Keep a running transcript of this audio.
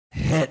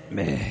Hit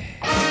me.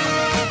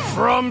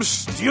 From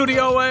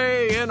Studio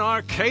A in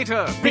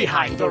Arcata,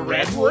 behind the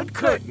redwood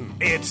curtain,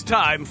 it's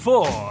time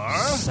for...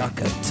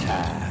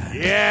 Succotash.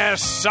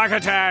 Yes,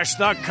 Succotash,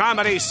 the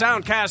comedy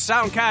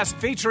soundcast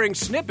featuring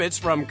snippets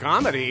from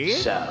comedy.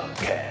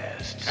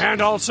 Soundcast.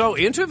 And also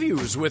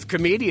interviews with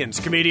comedians,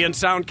 comedian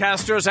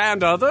soundcasters,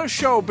 and other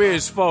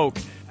showbiz folk.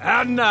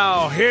 And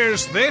now,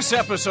 here's this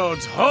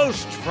episode's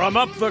host from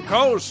up the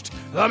coast,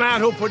 the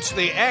man who puts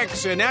the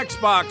X in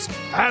Xbox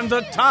and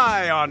the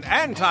tie on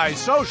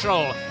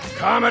antisocial,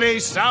 comedy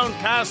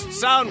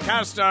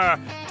soundcaster,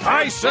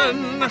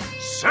 Tyson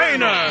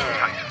Saner.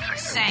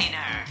 Saner.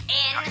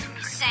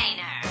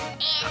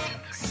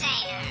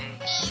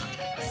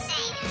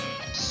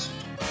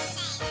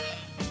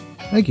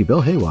 Thank you,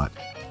 Bill Haywatt.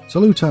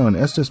 Salutone,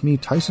 estes me,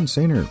 Tyson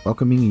Saner,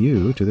 welcoming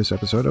you to this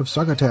episode of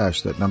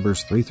Succotash that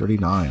numbers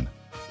 339.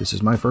 This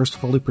is my first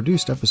fully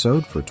produced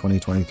episode for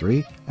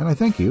 2023, and I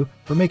thank you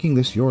for making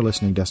this your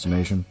listening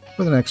destination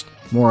for the next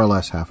more or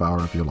less half hour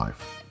of your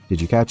life. Did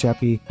you catch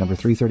Epi number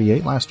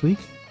 338 last week?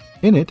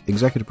 In it,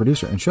 executive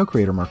producer and show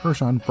creator Mark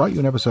Hershon brought you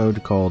an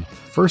episode called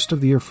First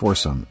of the Year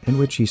Foursome, in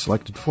which he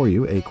selected for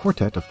you a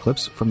quartet of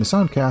clips from the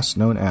soundcasts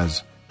known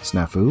as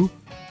Snafu,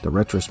 The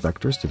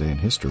Retrospectors Today in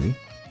History,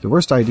 The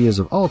Worst Ideas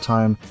of All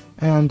Time,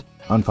 and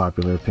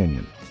Unpopular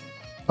Opinion.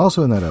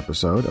 Also in that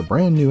episode, a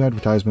brand new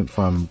advertisement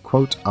from,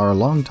 quote, our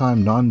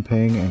longtime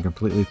non-paying and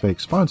completely fake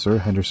sponsor,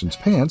 Henderson's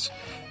Pants,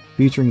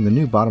 featuring the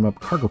new bottom-up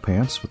cargo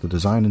pants with a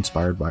design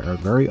inspired by our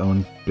very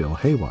own Bill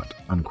Haywatt,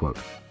 unquote.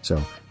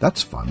 So,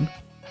 that's fun.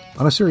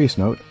 On a serious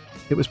note,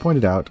 it was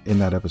pointed out in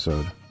that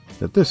episode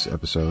that this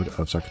episode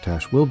of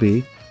Succotash will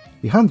be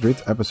the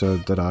 100th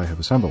episode that I have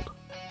assembled.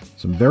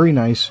 Some very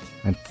nice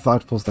and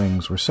thoughtful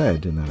things were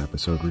said in that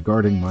episode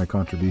regarding my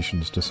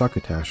contributions to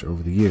Succotash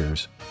over the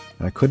years,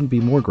 and I couldn't be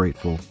more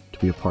grateful to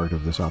be a part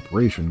of this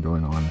operation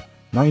going on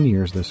 9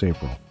 years this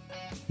April.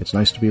 It's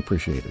nice to be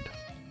appreciated.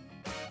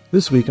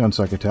 This week on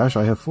Succotash,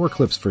 I have 4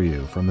 clips for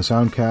you from the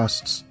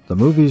soundcasts The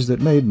Movies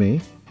That Made Me,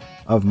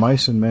 Of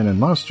Mice and Men and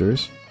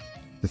Monsters,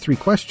 The 3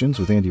 Questions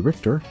with Andy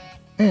Richter,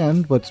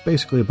 and what's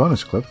basically a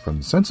bonus clip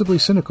from Sensibly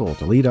Cynical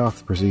to lead off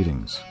the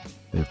proceedings,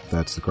 if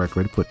that's the correct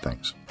way to put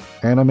things.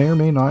 And I may or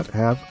may not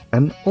have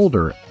an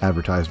older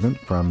advertisement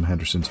from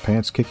Henderson's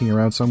Pants kicking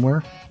around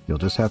somewhere. You'll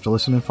just have to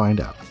listen and find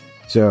out.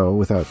 So,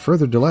 without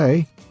further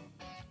delay...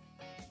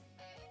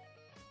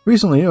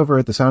 Recently, over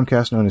at the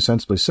soundcast known as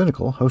Sensibly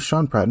Cynical, host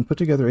Sean Pratton put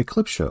together a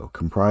clip show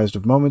comprised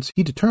of moments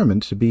he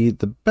determined to be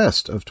the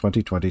best of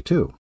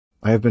 2022.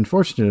 I have been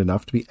fortunate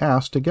enough to be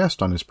asked to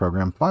guest on his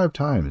program 5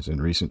 times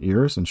in recent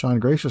years, and Sean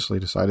graciously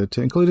decided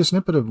to include a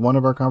snippet of one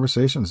of our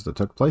conversations that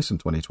took place in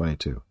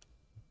 2022.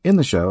 In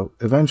the show,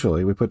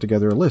 eventually, we put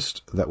together a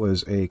list that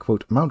was a,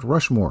 quote, Mount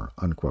Rushmore,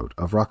 unquote,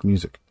 of rock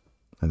music.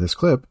 And this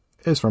clip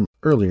is from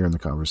earlier in the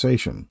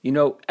conversation. You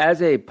know,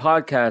 as a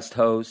podcast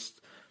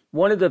host,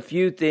 one of the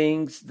few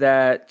things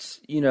that,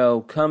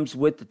 comes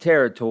with the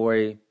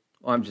territory,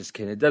 well, I'm just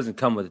kidding, it doesn't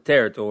come with the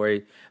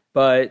territory,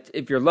 but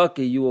if you're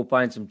lucky, you will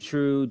find some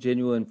true,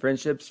 genuine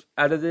friendships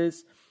out of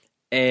this.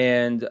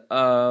 And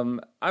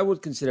I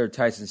would consider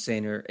Tyson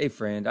Saner a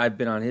friend. I've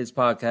been on his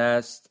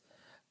podcast.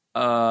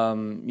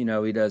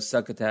 He does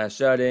Succotash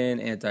Shut-In,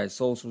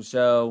 Anti-Social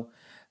Show.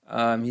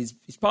 He's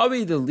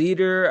probably the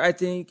leader, I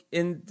think,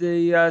 in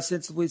the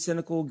Sensibly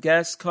Cynical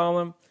guest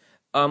column.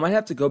 I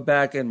have to go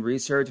back and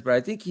research, but I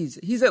think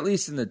he's at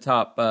least in the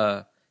top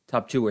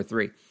 2 or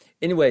 3.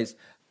 Anyways,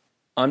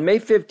 on May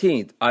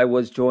 15th, I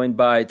was joined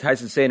by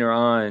Tyson Saner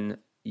on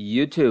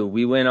YouTube.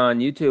 We went on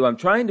YouTube. I'm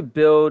trying to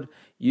build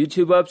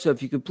YouTube up, so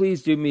if you could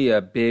please do me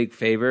a big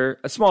favor,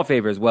 a small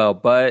favor as well,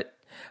 but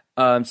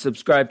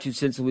subscribe to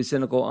Sensibly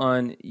Cynical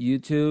on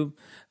YouTube.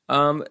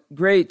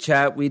 Great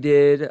chat we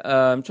did.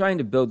 I'm trying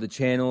to build the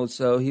channel,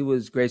 so he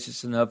was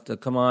gracious enough to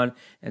come on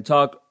and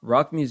talk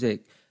rock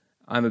music.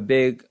 I'm a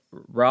big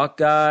rock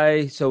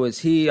guy, so is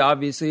he,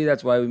 obviously.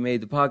 That's why we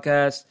made the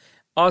podcast.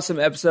 Awesome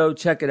episode.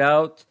 Check it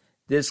out.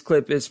 This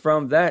clip is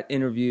from that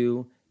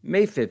interview,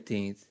 May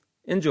 15th.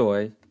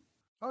 Enjoy.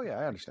 Oh, yeah,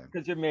 I understand.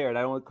 Because you're married.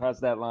 I don't want to cross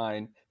that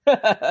line.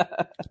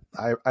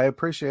 I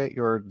appreciate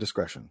your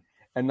discretion.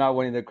 And not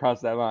wanting to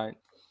cross that line.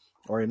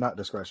 Or not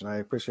discretion. I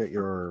appreciate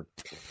your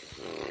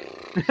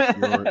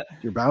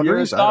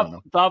boundaries. I don't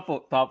know.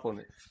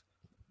 Thoughtfulness.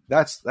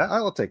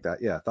 I'll take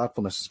that. Yeah,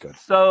 thoughtfulness is good.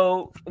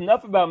 So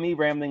enough about me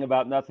rambling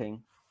about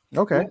nothing.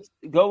 Okay.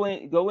 Go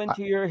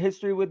into your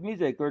history with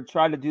music, or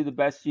try to do the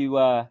best you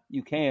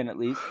can, at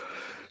least.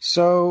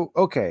 So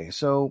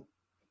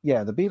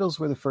yeah, the Beatles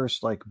were the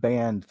first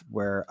band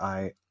where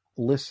I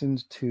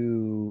listened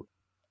to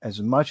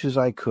as much as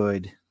I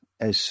could,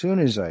 as soon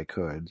as I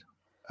could.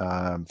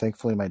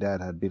 Thankfully, my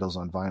dad had Beatles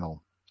on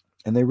vinyl,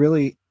 and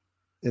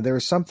there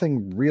was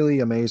something really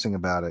amazing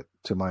about it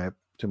to my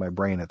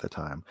brain at the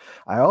time.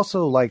 I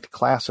also liked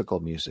classical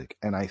music,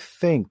 and I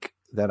think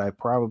that I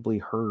probably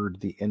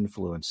heard the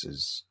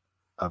influences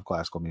of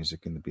classical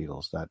music in the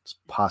Beatles. That's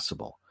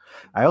possible.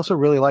 I also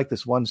really like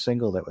this one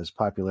single that was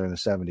popular in the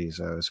 70s.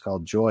 It was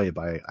called Joy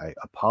by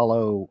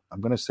Apollo.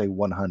 I'm going to say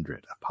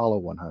 100. Apollo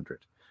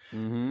 100.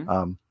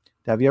 Mm-hmm.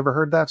 Have you ever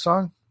heard that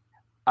song?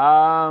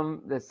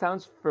 That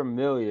sounds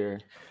familiar.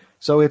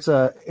 So it's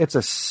a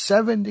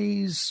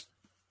 70s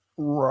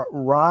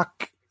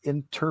rock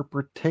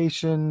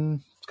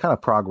interpretation. It's kind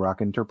of prog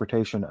rock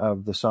interpretation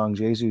of the song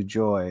Jesu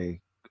Joy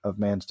of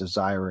Man's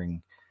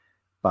Desiring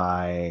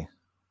by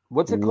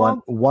What's it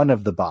called? One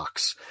of the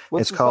Box.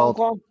 What's the song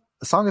called?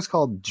 The song is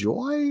called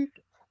Joy.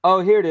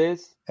 Oh, here it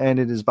is. And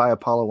it is by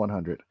Apollo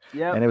 100.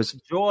 Yeah. And it was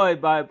Joy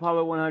by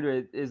Apollo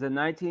 100 is a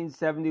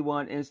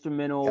 1971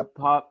 instrumental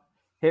pop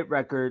hit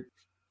record.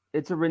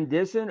 It's a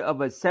rendition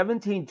of a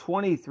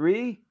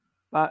 1723.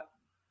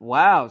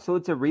 Wow. So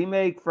it's a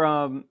remake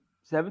from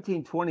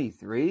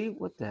 1723?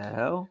 What the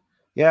hell?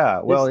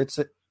 Yeah. Well, it's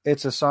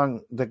a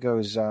song that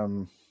goes,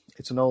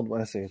 it's an old,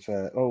 let's see, it's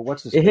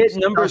what's this? It hit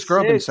number Josh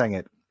Groban 6. sang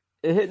it.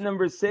 It hit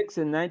number 6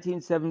 in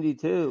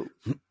 1972.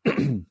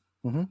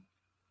 Mm-hmm.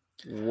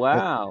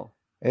 Wow.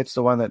 It's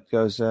the one that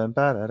goes. Et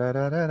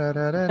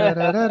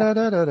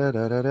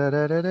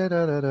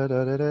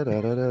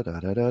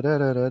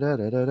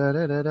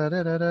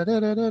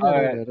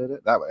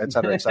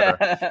cetera, et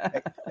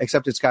cetera.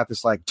 Except it's got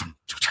this like,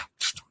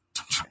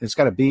 it's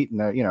got a beat, and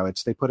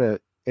they put a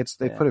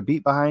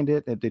beat behind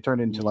it, and they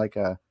turned it into like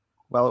a.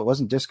 Well, it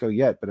wasn't disco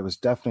yet, but it was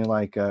definitely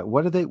like.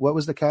 What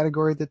was the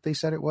category that they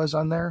said it was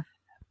on there?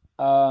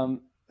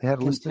 They had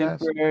a list of that.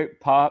 Contemporary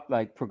pop,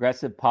 like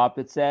progressive pop.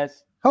 It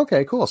says.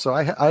 Okay, cool. So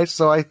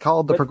I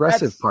called the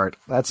progressive part.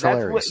 That's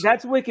hilarious.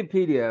 That's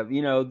Wikipedia.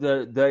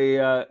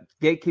 The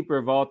gatekeeper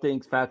of all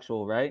things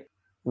factual, right?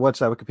 What's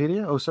that,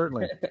 Wikipedia? Oh,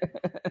 certainly.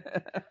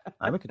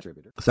 I'm a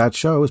contributor. That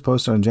show was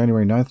posted on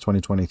January 9th,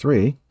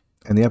 2023,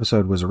 and the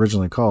episode was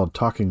originally called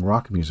Talking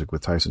Rock Music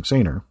with Tyson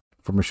Saner,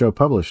 from a show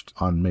published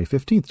on May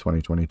 15th,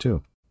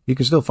 2022. You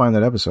can still find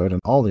that episode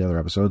and all the other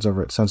episodes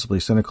over at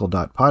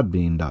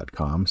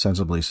sensiblycynical.podbean.com.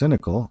 Sensibly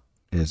Cynical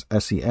is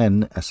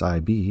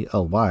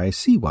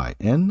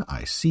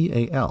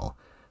SENSIBLYCYNICAL.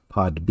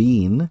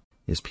 Podbean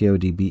is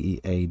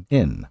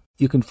PODBEAN.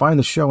 You can find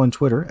the show on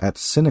Twitter at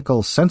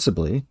Cynical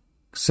Sensibly.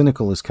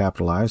 Cynical is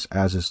capitalized,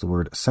 as is the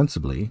word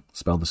sensibly,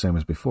 spelled the same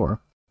as before.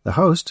 The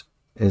host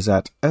is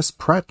at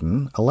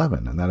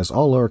SPratten11, and that is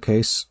all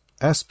lowercase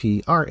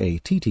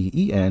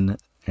SPRATTEN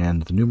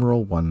and the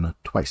numeral 1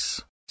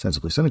 twice.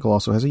 Sensibly Cynical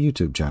also has a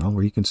YouTube channel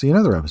where you can see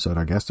another episode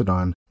I guested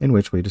on in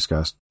which we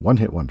discussed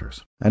one-hit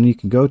wonders. And you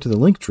can go to the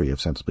link tree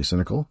of Sensibly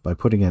Cynical by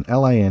putting in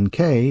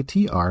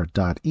linktr.ee/,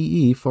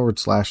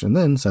 and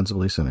then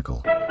Sensibly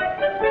Cynical.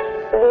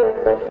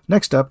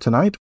 Next up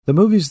tonight, The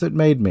Movies That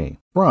Made Me,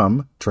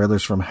 from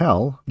Trailers from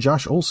Hell,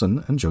 Josh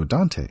Olson and Joe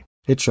Dante.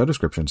 Its show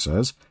description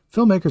says,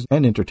 filmmakers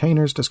and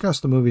entertainers discuss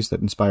the movies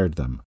that inspired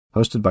them.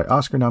 Hosted by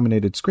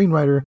Oscar-nominated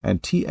screenwriter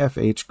and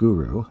TFH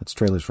guru, that's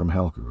Trailers from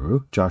Hell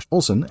guru, Josh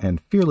Olson,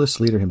 and fearless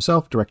leader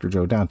himself, director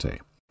Joe Dante.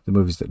 The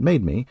Movies That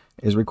Made Me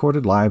is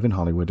recorded live in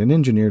Hollywood and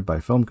engineered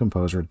by film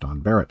composer Don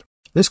Barrett.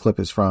 This clip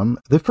is from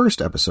the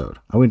first episode.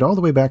 I went all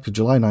the way back to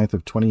July 9th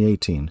of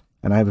 2018,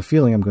 and I have a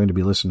feeling I'm going to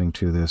be listening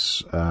to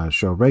this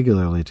show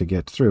regularly to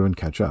get through and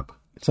catch up.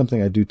 It's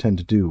something I do tend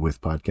to do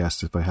with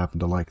podcasts if I happen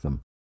to like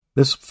them.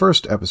 This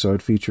first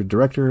episode featured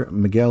director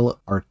Miguel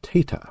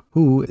Arteta,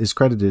 who is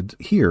credited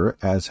here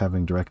as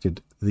having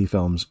directed the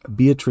films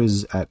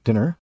Beatriz at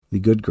Dinner, The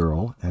Good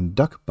Girl, and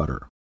Duck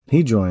Butter.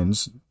 He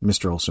joins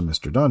Mr. Olson,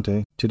 Mr.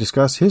 Dante, to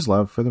discuss his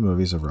love for the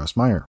movies of Russ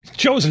Meyer.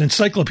 Joe is an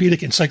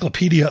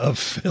encyclopedia of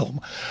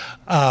film,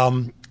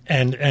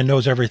 and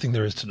knows everything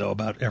there is to know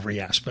about every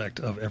aspect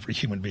of every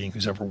human being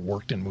who's ever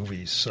worked in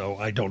movies. So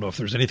I don't know if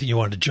there's anything you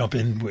wanted to jump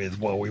in with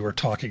while we were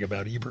talking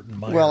about Ebert and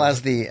Meyer. Well,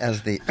 as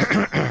the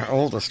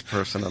oldest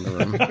person in the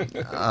room,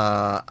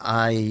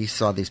 I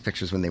saw these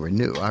pictures when they were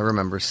new. I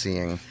remember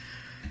seeing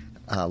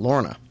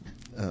Lorna,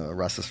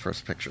 Russ's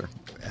first picture,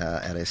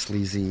 at a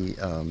sleazy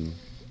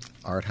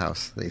art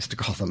house, they used to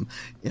call them,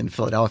 in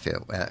Philadelphia.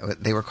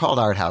 They were called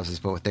art houses,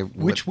 but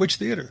which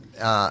theater?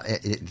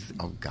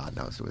 God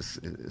knows, it was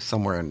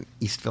somewhere in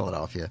East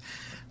Philadelphia.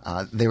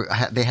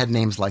 They had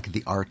names like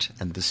the Art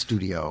and the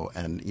Studio,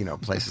 and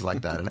places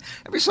like that. And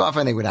every so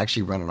often they would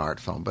actually run an art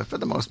film, but for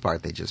the most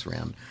part they just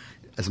ran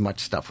as much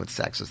stuff with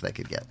sex as they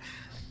could get.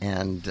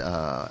 And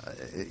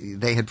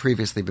they had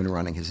previously been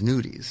running his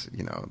nudies,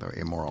 the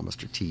Immoral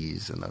Mr.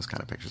 T's and those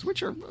kind of pictures,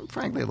 which are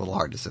frankly a little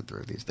hard to sit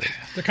through these days.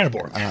 They're kind of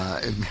boring.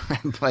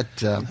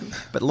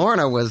 But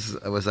Lorna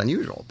was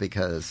unusual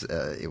because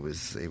it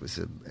was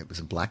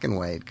a black and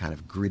white kind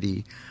of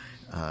gritty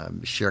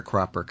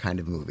sharecropper kind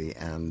of movie,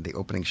 and the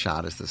opening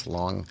shot is this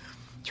long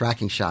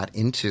tracking shot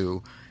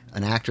into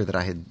an actor that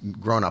I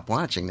had grown up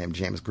watching named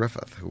James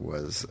Griffith, who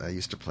was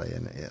used to play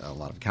in a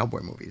lot of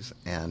cowboy movies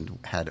and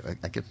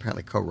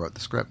apparently co-wrote the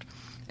script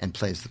and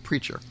plays the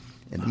preacher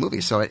in the movie.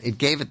 So it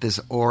gave it this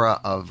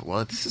aura of,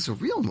 well, this is a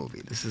real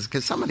movie. This is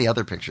because some of the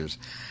other pictures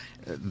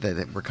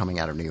that were coming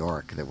out of New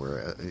York that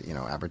were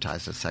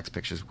advertised as sex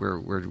pictures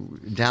were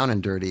down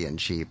and dirty and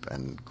cheap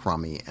and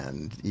crummy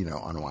and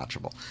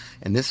unwatchable.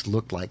 And this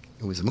looked like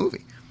it was a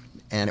movie.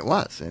 And it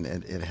was, and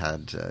it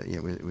had,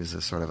 it was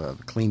a sort of a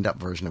cleaned up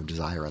version of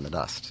Desire in the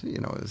Dust.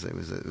 It was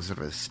sort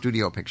of a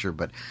studio picture,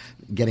 but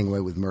getting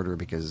away with murder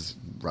because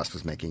Russ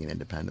was making it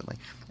independently,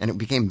 and it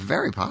became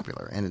very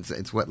popular. And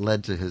it's what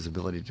led to his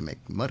ability to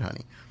make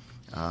Mudhoney.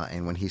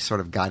 And when he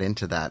sort of got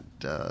into that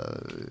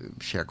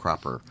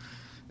sharecropper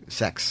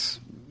sex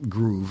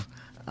groove.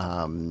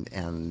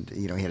 And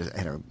he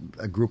had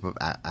a group of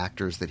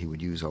actors that he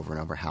would use over and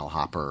over: Hal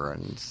Hopper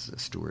and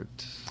Stuart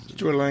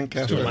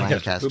Lancaster.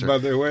 By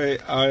the way,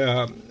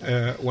 I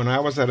when I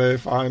was at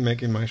AFI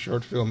making my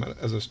short film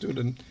as a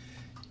student,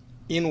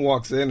 in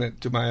walks in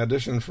to my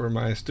audition for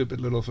my stupid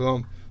little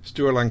film,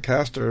 Stuart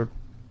Lancaster,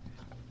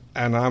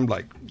 and I'm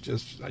like,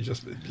 I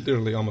just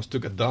literally almost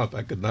took a dump.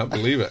 I could not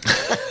believe it.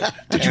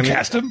 Did you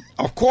cast him?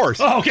 Of course.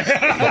 Oh, okay.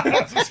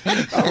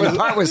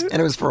 And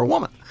it was for a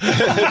woman.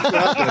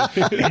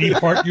 Any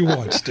part you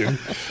want, Stu.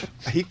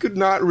 He could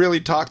not really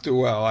talk too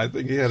well. I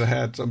think he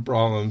had some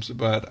problems,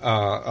 but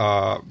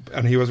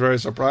and he was very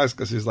surprised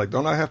because he's like,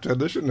 "Don't I have to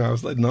audition?" And I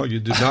was like, "No, you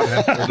do not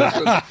have to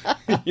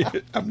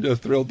audition. I'm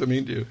just thrilled to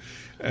meet you."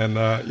 And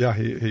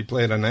he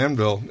played an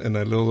anvil in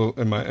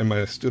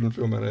my student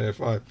film at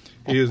AFI.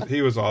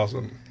 He was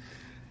awesome.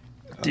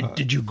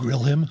 Did you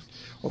grill him?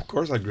 Of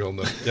course I grilled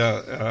him.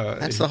 Yeah,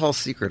 that's the whole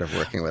secret of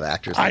working with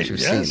actors that you've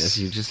seen is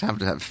you just have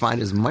to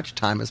find as much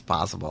time as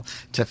possible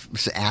to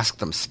ask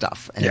them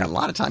stuff. And a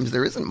lot of times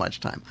there isn't much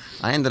time.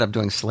 I ended up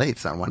doing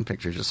slates on one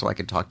picture just so I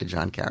could talk to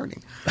John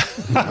Carradine.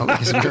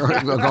 Because we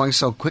were going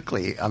so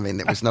quickly. I mean,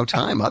 there was no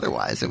time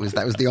otherwise. That was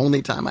the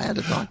only time I had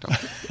to talk to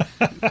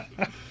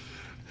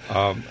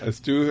him.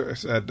 Stu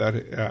said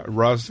that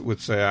Russ would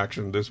say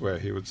action this way.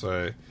 He would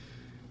say,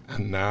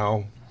 "And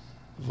now,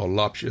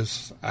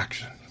 voluptuous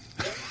action."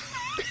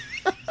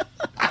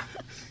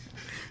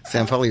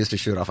 Sam Foley used to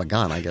shoot off a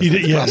gun, I guess.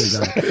 Yes.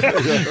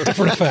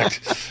 Different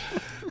effect.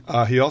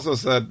 He also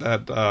said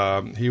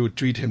that he would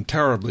treat him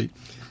terribly.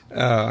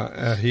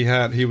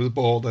 He was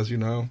bald, as you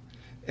know,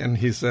 and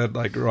he said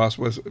like Ross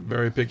was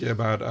very picky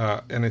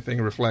about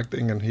anything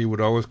reflecting, and he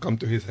would always come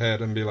to his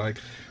head and be like,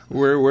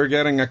 "We're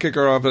getting a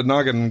kicker off the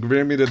noggin.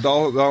 Bring me the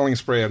dulling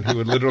spray," and he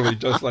would literally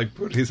just like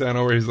put his hand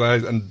over his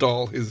eyes and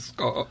dull his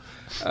skull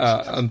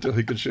until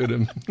he could shoot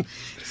him.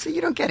 So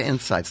you don't get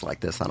insights like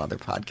this on other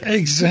podcasts.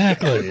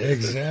 Exactly.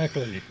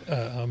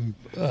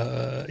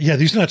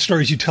 These are not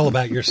stories you tell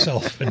about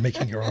yourself in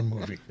making your own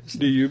movie.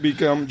 Do you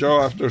become,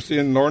 Joe, after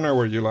seeing Lorna,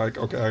 were you like,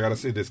 okay, I got to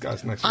see this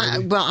guy's next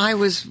movie? I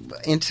was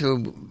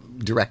into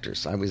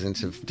directors. I was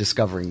into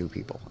discovering new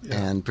people,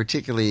 and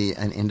particularly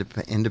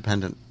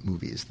independent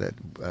movies there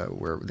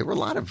were a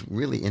lot of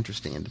really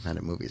interesting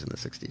independent movies in the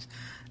 60s,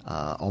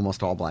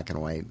 almost all black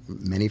and white,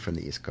 many from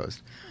the East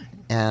Coast,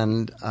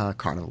 and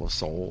Carnival of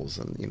Souls,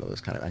 and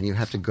those kind of. And you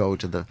have to go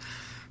to the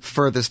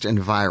furthest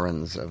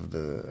environs of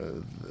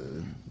the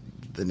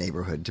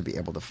neighborhood to be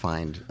able to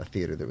find a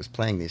theater that was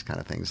playing these kind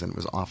of things, and it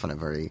was often a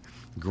very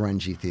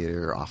grungy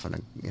theater, often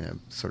a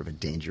sort of a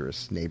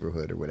dangerous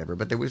neighborhood or whatever.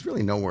 But there was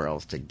really nowhere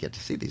else to get to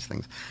see these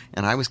things,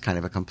 and I was kind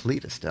of a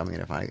completist. I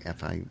mean, if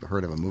I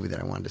heard of a movie that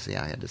I wanted to see,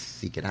 I had to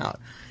seek it out.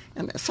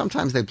 And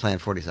sometimes they'd play on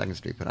 42nd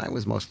Street, but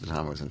most of the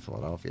time I was in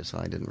Philadelphia, so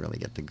I didn't really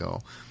get to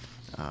go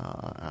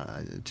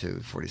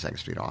to 42nd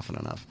Street often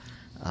enough.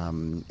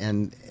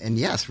 And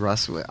yes,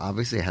 Russ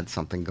obviously had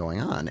something going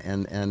on,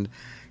 and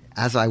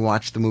as I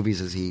watched the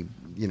movies as he,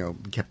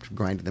 kept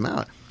grinding them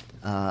out,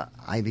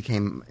 I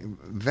became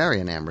very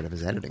enamored of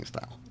his editing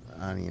style.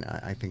 I mean,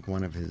 I think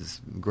one of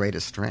his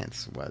greatest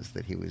strengths was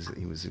that he was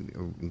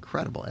an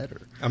incredible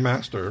editor, a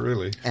master,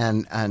 really.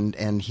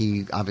 And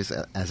he obviously,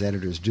 as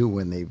editors do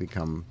when they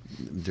become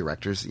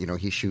directors,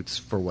 he shoots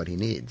for what he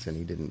needs, and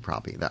he didn't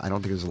I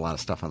don't think there's a lot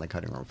of stuff on the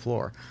cutting room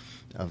floor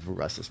of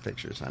Russ's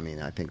pictures. I mean,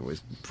 I think it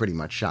was pretty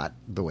much shot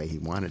the way he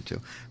wanted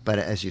to. But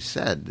as you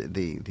said,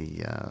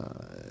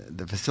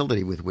 the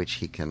facility with which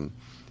he can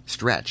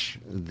stretch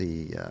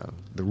the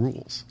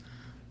rules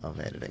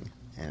of editing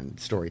and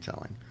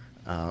storytelling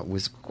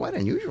was quite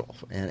unusual.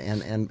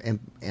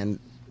 And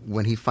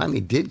when he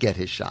finally did get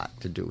his shot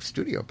to do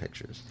studio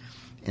pictures,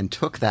 and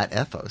took that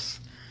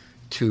ethos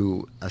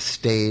to a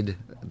staid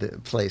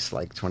place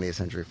like 20th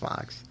Century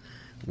Fox,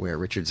 where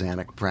Richard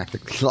Zanuck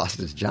practically lost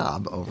his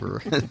job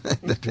over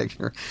the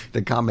picture,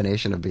 the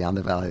combination of Beyond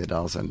the Valley of the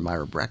Dolls and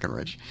Myra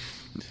Breckinridge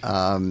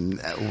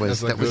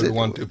was a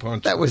 1-2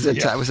 punch. That was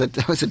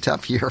a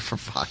tough year for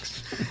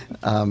Fox,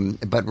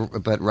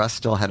 but Russ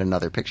still had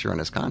another picture on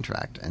his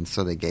contract, and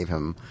so they gave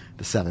him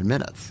the 7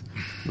 Minutes,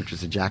 which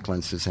is a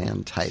Jacqueline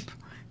Suzanne type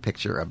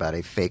picture about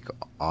a fake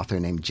author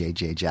named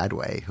J.J.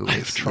 Jadway who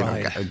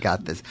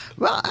got this.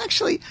 Well,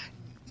 actually,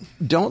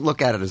 don't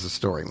look at it as a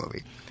story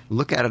movie.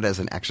 Look at it as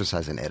an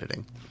exercise in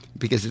editing,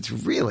 because it's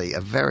really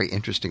a very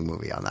interesting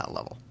movie on that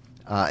level.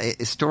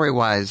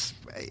 Story-wise,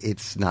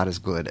 it's not as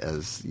good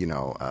as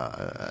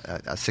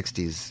a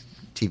 60s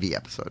TV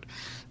episode,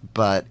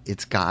 but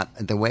it's got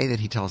the way that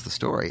he tells the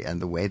story and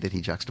the way that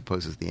he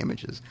juxtaposes the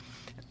images,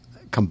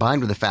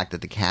 combined with the fact that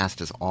the cast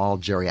is all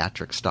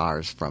geriatric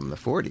stars from the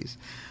 40s.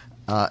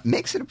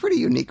 makes it a pretty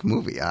unique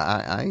movie.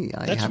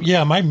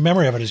 My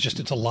memory of it is just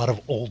it's a lot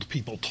of old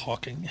people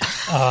talking.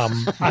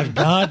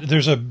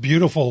 There's a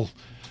beautiful.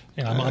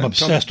 I'm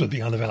obsessed with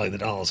Beyond the Valley of the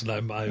Dolls, and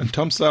and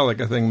Tom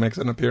Selleck, I think, makes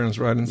an appearance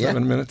right in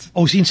 7 minutes.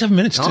 Oh, is he in 7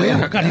 minutes too? Oh,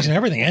 yeah. Oh God, he's in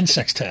everything and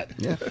Sextet.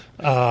 Yeah.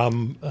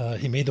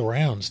 He made the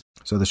rounds.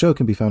 So the show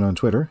can be found on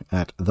Twitter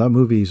at The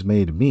Movies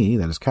Made Me.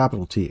 That is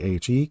capital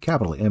THE,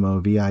 capital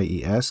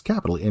MOVIES,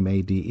 capital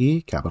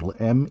MADE, capital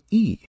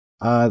ME.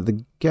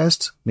 The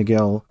guest,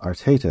 Miguel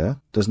Arteta,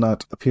 does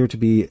not appear to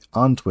be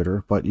on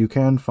Twitter, but you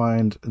can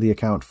find the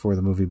account for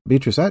the movie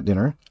Beatrice at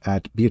Dinner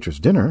at Beatrice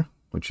Dinner,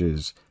 which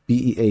is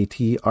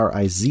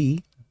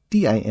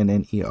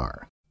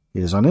Beatrizdinner. He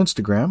is on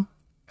Instagram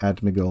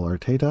at Miguel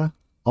Arteta,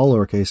 all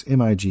lowercase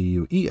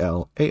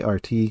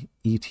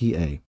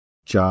MIGUELARTETA.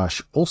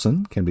 Josh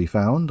Olson can be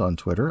found on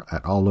Twitter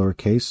at all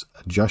lowercase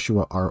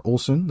Joshua R.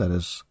 Olson, that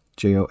is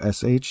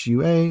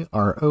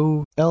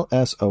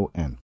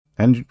JOSHUAROLSON.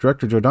 And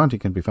Director Joe Dante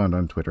can be found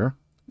on Twitter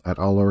at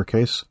all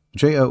lowercase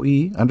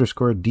JOE_DANTE.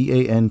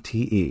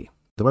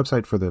 The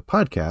website for the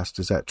podcast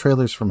is at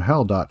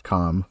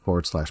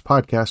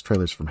trailersfromhell.com/podcast.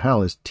 Trailers from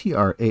Hell is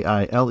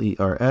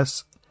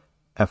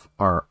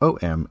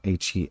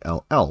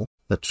TRAILERSFROMHELL.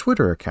 The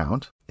Twitter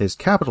account is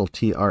capital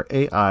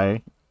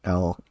TRAILERS,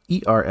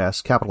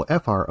 capital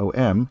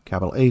FROM,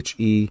 capital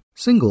HE,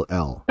 single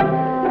L.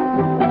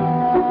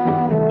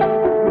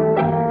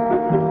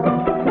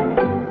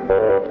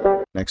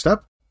 Next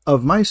up,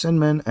 Of Mice and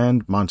Men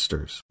and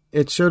Monsters.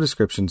 Its show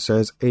description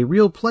says, a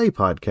real play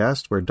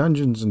podcast where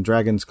Dungeons and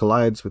Dragons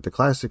collides with the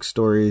classic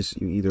stories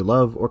you either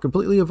love or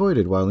completely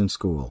avoided while in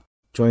school.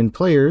 Join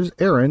players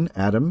Aaron,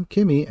 Adam,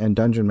 Kimmy, and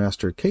Dungeon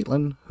Master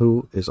Caitlin,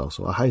 who is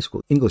also a high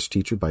school English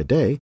teacher by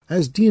day,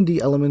 as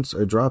D&D elements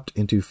are dropped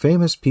into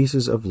famous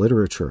pieces of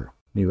literature.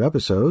 New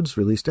episodes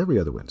released every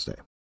other Wednesday.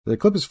 The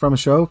clip is from a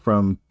show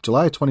from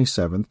July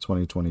 27th,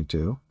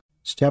 2022.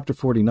 It's Chapter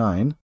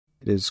 49.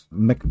 It is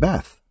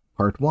Macbeth,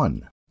 Part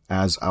 1.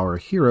 As our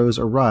heroes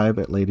arrive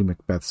at Lady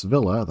Macbeth's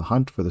villa, the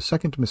hunt for the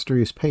second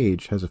mysterious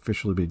page has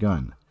officially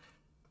begun.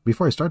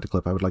 Before I start the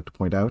clip, I would like to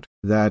point out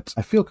that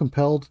I feel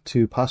compelled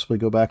to possibly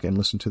go back and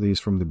listen to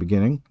these from the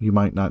beginning. You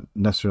might not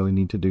necessarily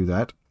need to do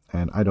that,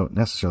 and I don't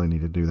necessarily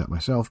need to do that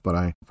myself, but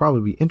I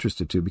probably be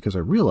interested to because I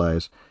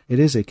realize it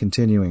is a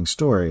continuing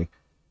story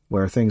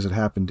where things that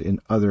happened in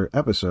other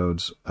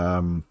episodes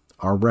are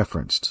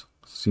referenced.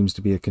 Seems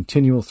to be a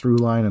continual through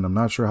line, and I'm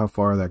not sure how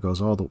far that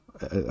goes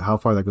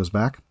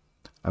back.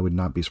 I would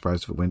not be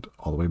surprised if it went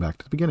all the way back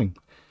to the beginning.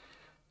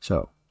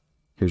 So,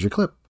 here's your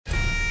clip.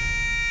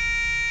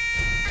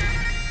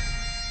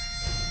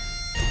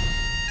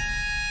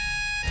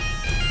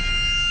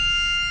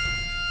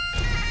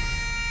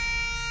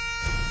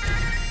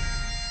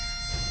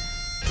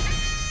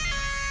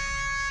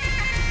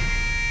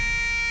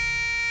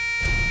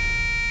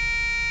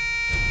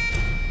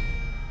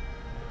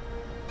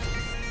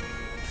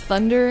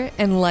 Thunder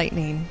and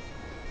lightning.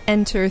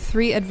 Enter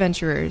 3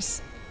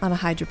 adventurers on a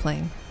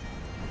hydroplane.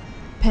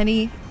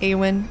 Penny,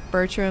 Eowyn,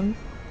 Bertram,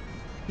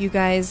 you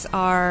guys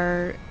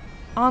are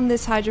on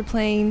this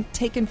hydroplane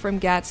taken from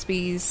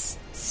Gatsby's,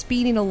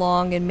 speeding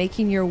along and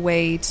making your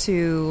way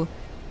to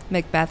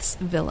Macbeth's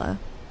villa.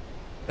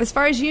 As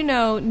far as you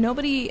know,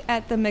 nobody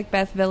at the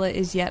Macbeth villa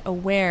is yet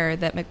aware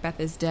that Macbeth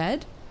is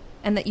dead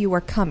and that you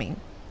are coming.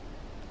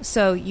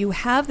 So you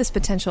have this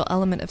potential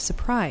element of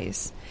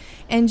surprise.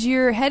 And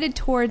you're headed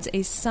towards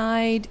a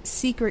side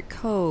secret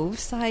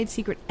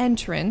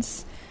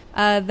entrance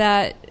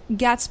that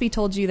Gatsby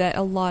told you that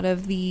a lot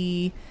of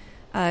the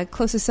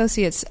close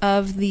associates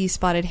of the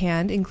Spotted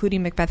Hand,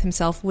 including Macbeth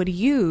himself, would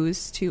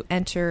use to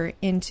enter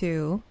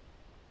into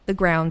the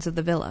grounds of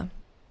the villa.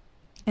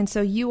 And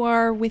so you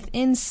are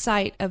within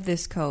sight of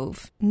this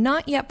cove,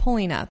 not yet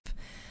pulling up,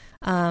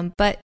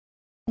 but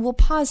we'll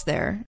pause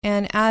there.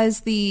 And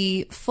as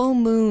the full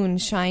moon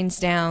shines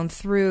down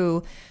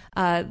through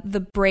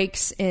the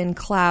breaks in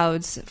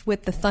clouds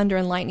with the thunder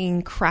and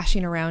lightning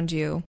crashing around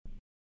you,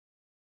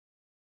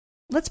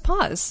 let's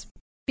pause.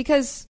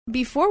 Because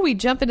before we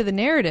jump into the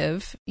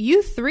narrative,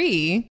 you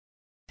 3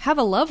 have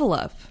a level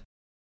up.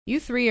 You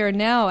 3 are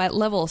now at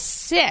level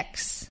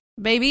 6,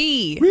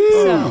 baby.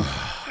 So,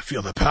 I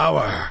feel the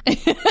power.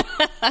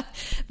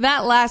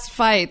 That last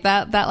fight,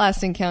 that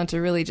last encounter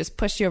really just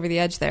pushed you over the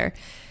edge there.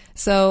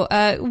 So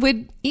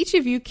would each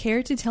of you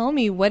care to tell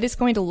me what it's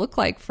going to look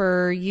like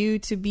for you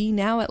to be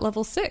now at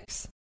level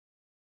 6?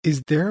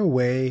 Is there a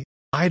way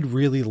I'd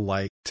really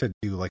like to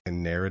do like a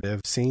narrative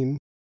scene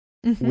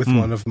with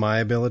one of my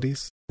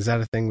abilities? Is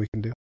that a thing we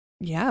can do?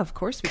 Yeah, of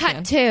course we can.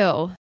 Cut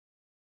 2.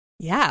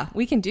 Yeah,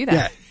 we can do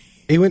that.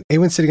 Yeah.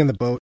 Eowyn's sitting on the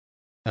boat,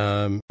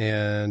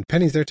 and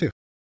Penny's there too.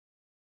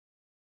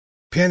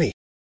 Penny.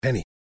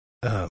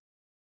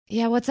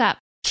 Yeah, what's up?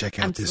 Check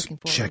out. Did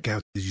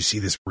you see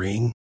this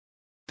ring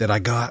that I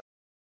got?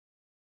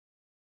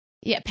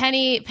 Yeah,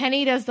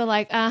 Penny does the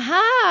like,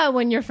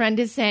 when your friend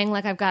is saying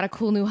like, I've got a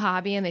cool new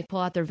hobby, and they pull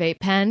out their vape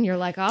pen. You're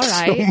like, all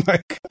right. Oh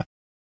my God.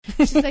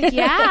 She's like,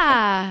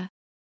 yeah,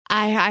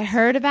 I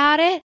heard about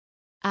it.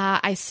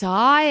 I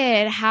saw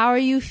it. How are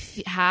you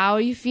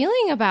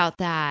feeling about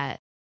that?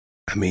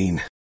 I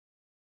mean,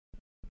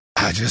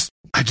 I just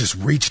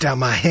reached out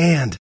my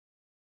hand,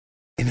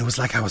 and it was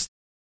like I was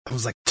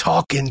like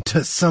talking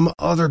to some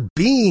other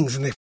beings,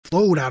 and they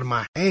flowed out of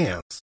my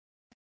hands.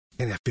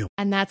 And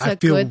that's I a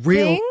feel good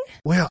real, thing?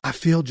 Well, I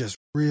feel just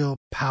real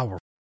powerful.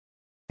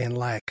 And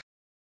like,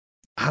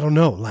 I don't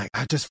know, like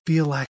I just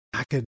feel like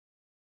I could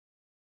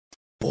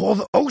boil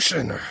the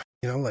ocean, or,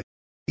 like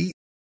eat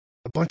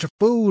a bunch of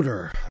food,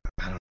 or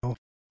I don't know.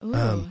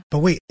 But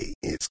wait,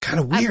 it's kind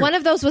of weird. One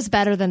of those was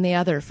better than the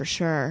other for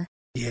sure.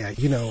 Yeah,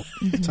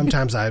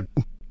 sometimes it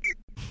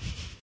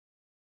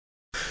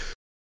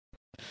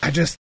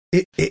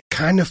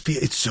kind of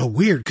feels, it's so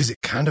weird because it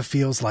kind of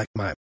feels like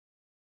my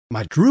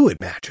druid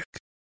magic.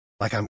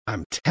 Like I'm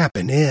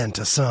tapping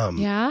into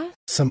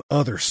some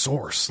other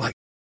source. Like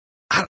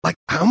I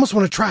almost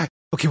want to try.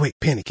 Okay, wait,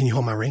 Penny, can you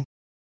hold my ring?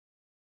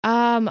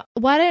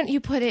 Why don't you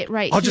put it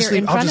right I'll here just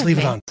leave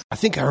it on. I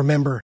think I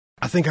remember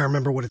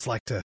what it's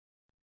like to.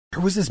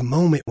 There was this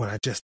moment when I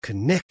just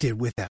connected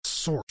with that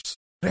source,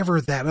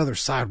 whatever that other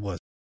side was.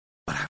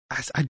 But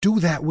I do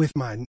that with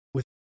the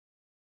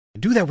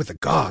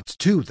gods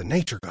too, the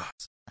nature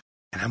gods.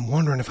 And I'm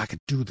wondering if I could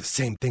do the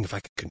same thing, if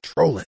I could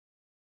control it.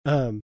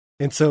 And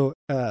so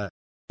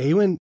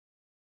Awen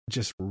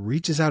just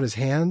reaches out his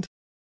hand,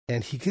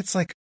 and he gets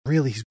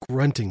he's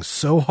grunting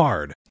so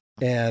hard,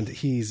 and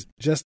he's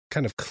just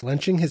kind of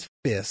clenching his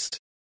fist,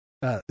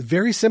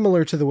 very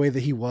similar to the way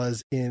that he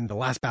was in the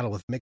last battle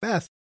with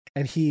Macbeth.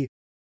 And he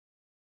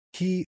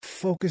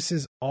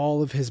focuses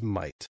all of his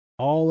might,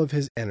 all of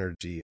his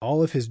energy,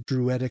 all of his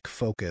druidic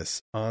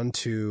focus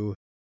onto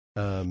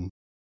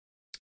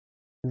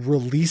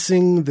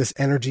releasing this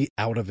energy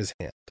out of his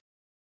hand.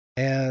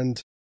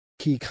 And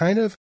he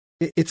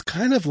it's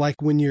kind of like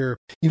when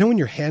when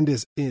your hand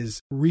is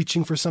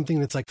reaching for something,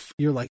 and it's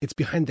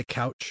behind the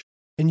couch,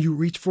 and you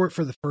reach for it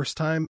for the first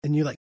time, and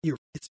you're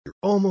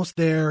almost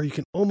there, you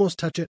can almost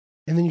touch it,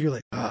 and then you're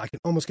like, I can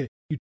almost get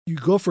it. You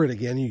go for it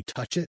again, and you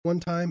touch it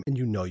one time, and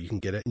you can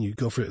get it, and you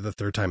go for it the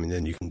third time, and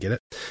then you can get it.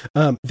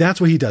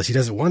 That's what he does. He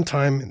does it one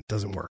time, and it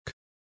doesn't work,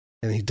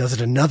 and he does it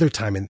another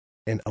time, and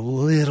a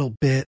little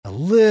bit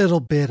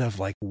of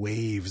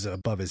waves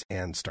above his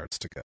hand starts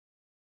to go.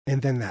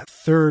 And then that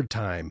third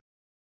time,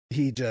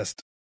 it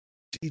just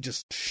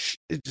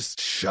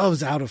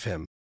shoves out of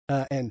him.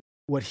 And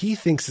what he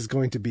thinks is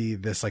going to be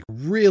this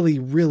really,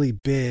 really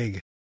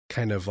big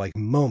kind of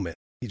moment,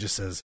 he just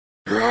says,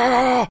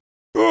 "Ah!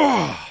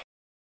 Ah!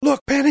 Look,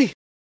 Penny!"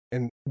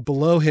 And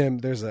below him,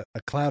 there's a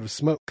cloud of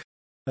smoke.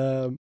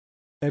 And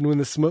when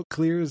the smoke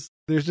clears,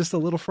 there's just a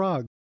little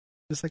frog.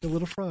 Just like a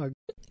little frog.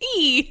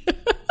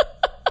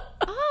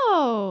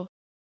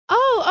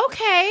 Oh,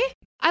 okay.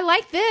 I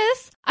like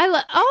this.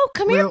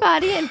 Come here,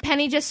 buddy. And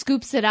Penny just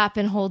scoops it up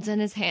and holds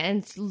in his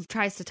hand and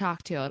tries to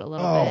talk to it a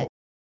little bit.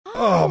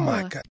 Oh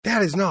my God.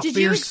 That is not fierce.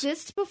 Did you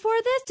exist before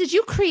this? Did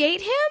you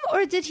create him,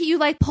 or did you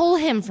pull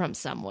him from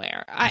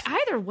somewhere?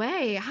 Either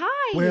way,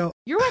 hi. Well,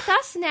 you're with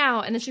us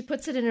now. And then she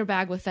puts it in her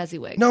bag with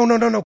Fezziwig. No.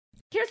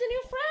 Here's a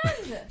new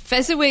friend.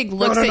 Fezziwig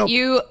looks at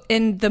you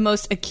in the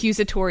most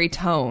accusatory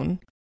tone.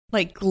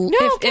 You'll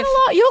get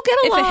along.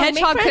 If a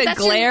hedgehog could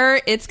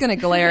glare, it's going to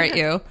glare at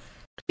you.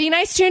 Be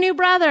nice to your new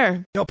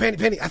brother. No,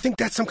 Penny, I think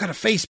that's some kind of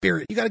face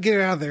spirit. You got to get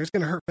it out of there. It's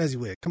going to hurt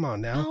Fezziwig. Come on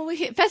now. Oh,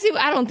 Fezziwig,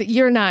 I don't think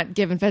you're not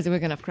giving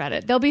Fezziwig enough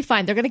credit. They'll be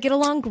fine. They're going to get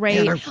along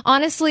great. Yeah,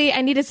 honestly,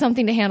 I needed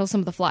something to handle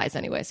some of the flies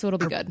anyway, so it'll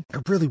be good. I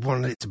really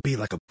wanted it to be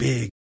like a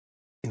big,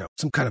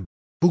 some kind of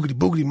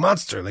boogity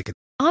monster.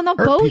 On a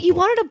boat? People. You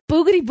wanted a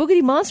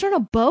boogity monster on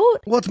a boat?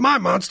 Well, it's my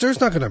monster. It's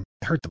not going to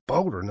hurt the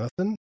boat or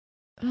nothing.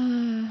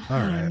 All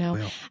right.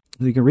 Well.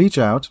 You can reach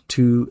out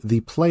to the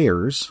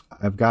players.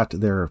 I've got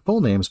their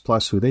full names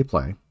plus who they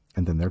play,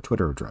 and then their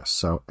Twitter address.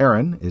 So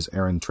Aaron is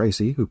Aaron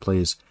Tracy, who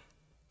plays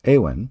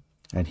Awen,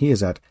 and he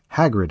is at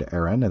Hagrid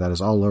Aaron, and that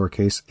is all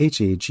lowercase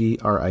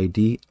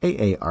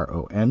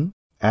HAGRIDAARON.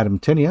 Adam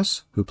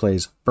Tinius, who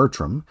plays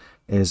Bertram,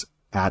 is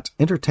at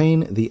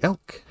Entertain the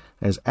Elk,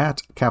 is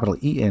at capital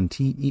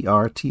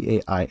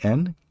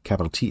ENTERTAIN,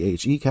 capital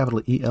THE,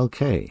 capital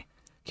ELK.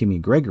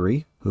 Kimmy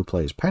Gregory, who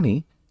plays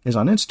Penny, is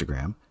on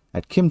Instagram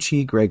at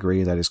Kimchi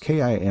Gregory, that is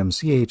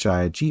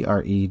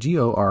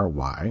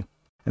KIMCHIGREGORY.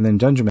 And then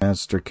Dungeon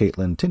Master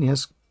Caitlin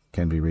Tinius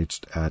can be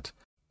reached at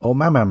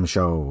Omamam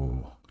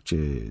Show, which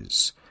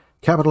is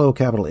capital O,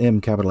 capital M,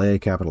 capital A,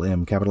 capital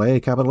M, capital A,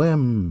 capital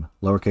M,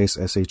 lowercase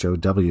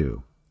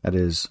SHOW. That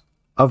is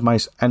Of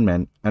Mice and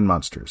Men and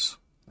Monsters.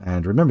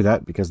 And remember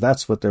that because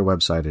that's what their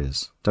website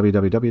is,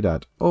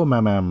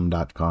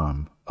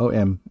 www.omamam.com,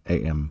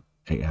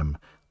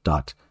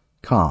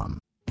 OMAMAM.com.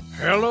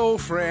 Hello,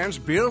 friends.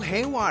 Bill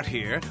Haywatt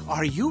here.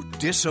 Are you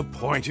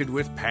disappointed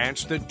with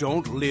pants that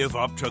don't live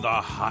up to the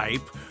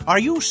hype? Are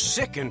you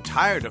sick and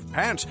tired of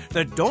pants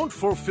that don't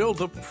fulfill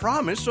the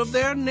promise of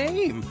their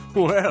name?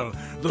 Well,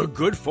 the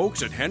good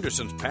folks at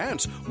Henderson's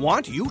Pants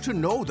want you to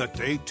know that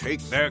they take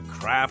their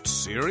craft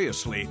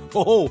seriously.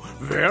 Oh,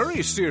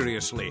 very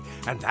seriously.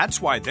 And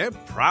that's why they're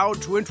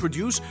proud to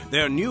introduce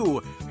their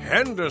new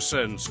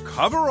Henderson's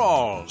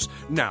coveralls.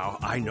 Now,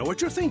 I know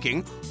what you're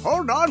thinking.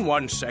 Hold on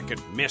one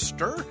second,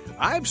 mister.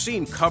 I've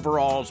seen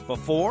coveralls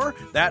before.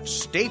 That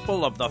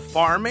staple of the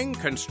farming,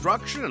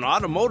 construction, and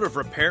automotive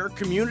repair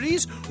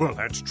communities. Well,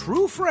 that's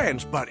true,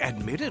 friends, but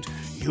admit it,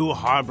 you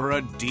harbor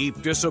a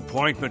deep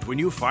disappointment when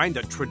you find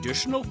that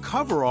traditional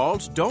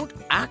coveralls don't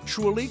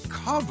actually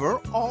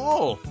cover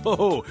all.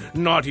 Oh,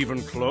 not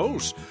even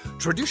close.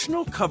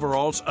 Traditional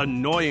coveralls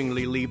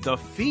annoyingly leave the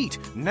feet,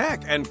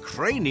 neck, and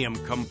cranium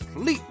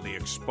completely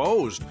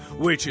exposed,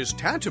 which is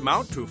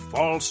tantamount to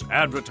false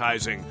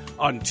advertising.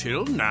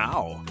 Until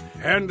now.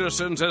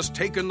 Henderson's has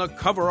taken the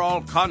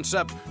coverall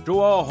concept to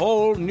a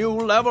whole new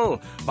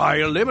level by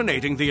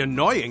eliminating the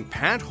annoying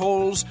pant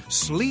holes,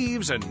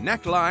 sleeves, and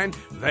neckline,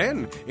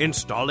 then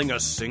installing a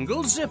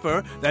single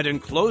zipper that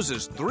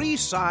encloses 3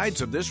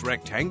 sides of this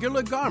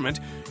rectangular garment.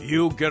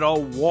 You get a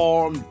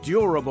warm,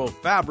 durable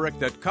fabric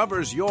that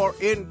covers your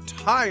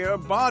entire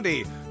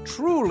body.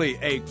 Truly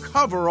a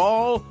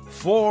coverall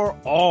for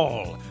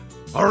all.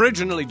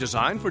 Originally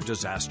designed for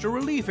disaster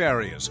relief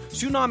areas,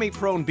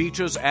 tsunami-prone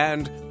beaches,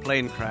 and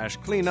plane crash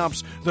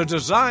cleanups, the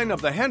design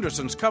of the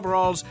Henderson's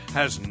coveralls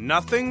has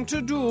nothing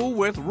to do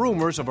with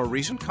rumors of a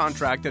recent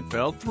contract that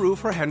fell through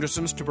for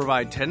Henderson's to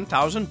provide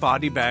 10,000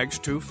 body bags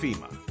to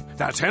FEMA.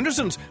 That's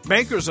Henderson's,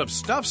 makers of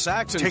stuffed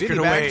sacks and ditty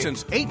bags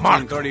since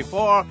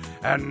 1834.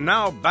 And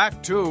now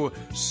back to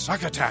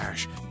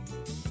Succotash.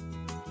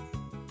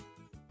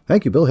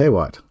 Thank you, Bill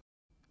Haywatt.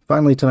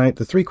 Finally tonight,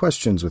 the 3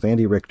 questions with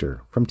Andy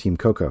Richter from Team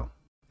Coco.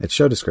 Its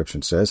show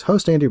description says,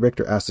 host Andy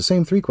Richter asks the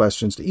same 3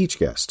 questions to each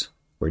guest.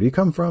 Where do you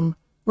come from?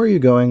 Where are you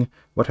going?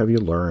 What have you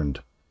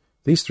learned?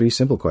 These 3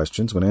 simple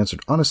questions, when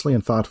answered honestly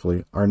and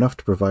thoughtfully, are enough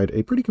to provide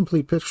a pretty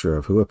complete picture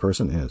of who a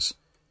person is.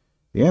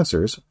 The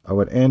answers are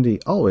what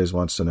Andy always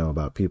wants to know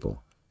about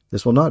people.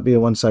 This will not be a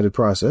one-sided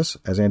process,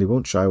 as Andy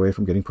won't shy away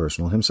from getting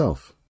personal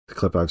himself. The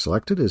clip I've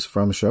selected is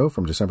from a show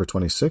from December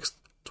 26th,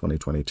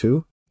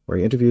 2022, where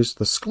he interviews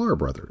the Sklar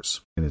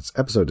brothers. And its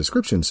episode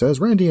description says,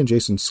 Randy and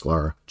Jason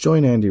Sklar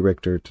join Andy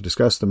Richter to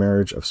discuss the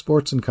marriage of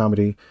sports and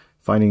comedy,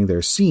 finding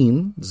their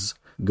scenes,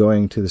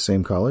 going to the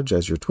same college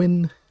as your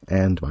twin,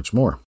 and much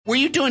more. Were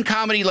you doing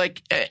comedy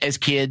like as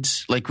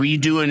kids? Like, were you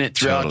doing it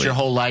throughout your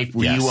whole life?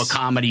 Were you a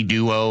comedy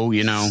duo,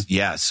 you know?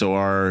 Yeah,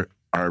 so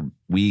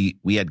we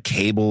had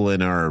cable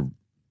in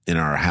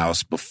our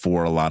house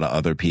before a lot of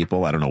other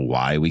people. I don't know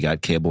why we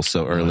got cable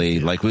so early.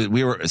 Like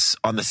we were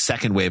on the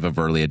second wave of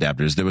early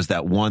adapters. There was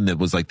that one that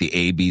was like the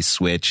AB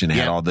switch and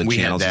had all the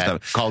channels and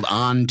stuff. Called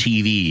On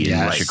TV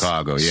in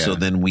Chicago. Yeah. So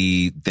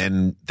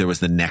then there was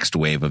the next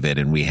wave of it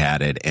and we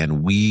had it.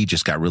 And we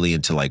just got really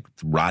into like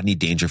Rodney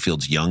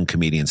Dangerfield's Young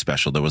Comedian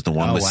Special. There was the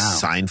one with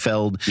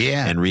Seinfeld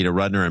and Rita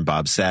Rudner and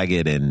Bob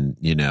Saget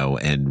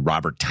and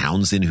Robert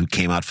Townsend, who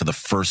came out for the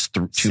first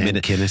 2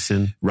 minutes.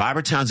 Kinison.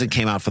 Robert Townsend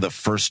came out for the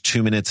first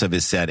 2 minutes of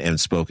his set and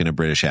spoke in a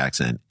British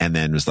accent, and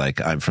then was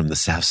like, "I'm from the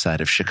South Side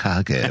of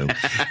Chicago."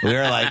 We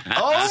were like,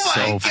 "Oh my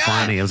god!" So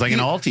funny. It was like an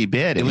alty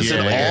bit. It was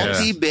an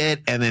alty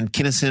bit, and then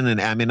Kinison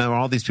and there were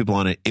all these people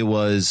on it. It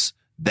was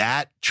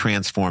that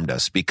transformed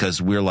us because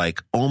we're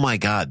like, "Oh my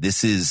god,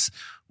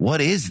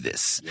 what is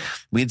this?" Yeah.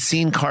 We'd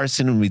seen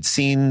Carson and we'd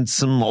seen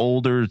some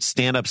older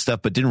stand-up stuff,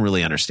 but didn't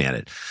really understand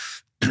it.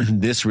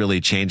 This really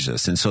changed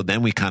us, and so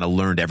then we kind of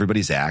learned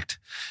everybody's act.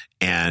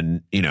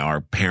 And, our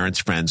parents'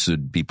 friends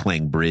would be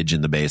playing bridge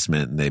in the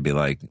basement and they'd be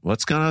like,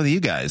 "What's going on with you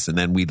guys?" And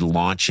then we'd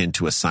launch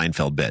into a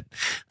Seinfeld bit.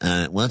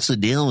 What's the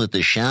deal with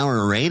the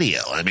shower radio?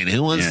 I mean,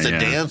 who wants to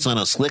dance on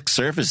a slick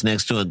surface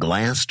next to a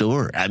glass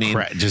door? I mean,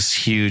 just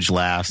huge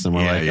laughs. And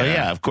we're like, oh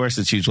yeah, of course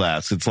it's huge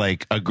laughs. It's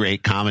like a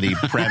great comedy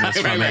premise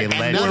from a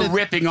legend. We're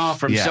ripping off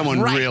from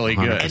someone really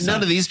good. And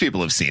none of these people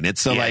have seen it.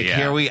 So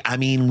here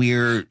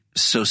we're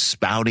so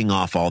spouting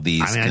off all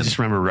these. I just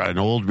remember an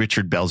old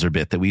Richard Belzer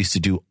bit that we used to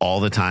do all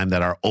the time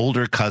that our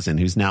older cousin,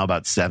 who's now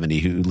about 70,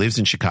 who lives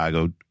in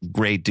Chicago,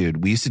 great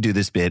dude, we used to do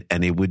this bit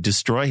and it would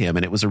destroy him.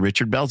 And it was a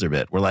Richard Belzer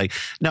bit. We're like,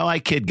 no, I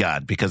kid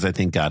God because I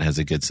think God has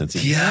a good sense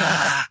of humor.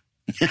 Yeah.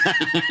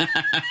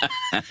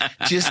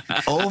 Just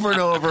over and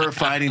over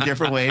finding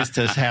different ways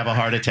to have a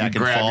heart attack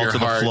and fall to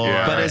the floor.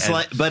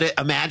 Yeah. But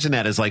imagine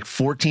that as like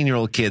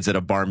 14-year-old kids at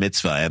a bar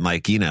mitzvah and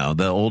like,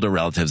 the older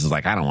relatives is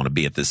like, "I don't want to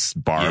be at this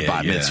bar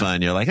mitzvah."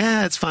 And you're like,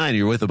 it's fine.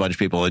 You're with a bunch of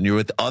people and you're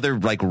with other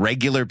like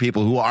regular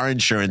people who are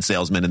insurance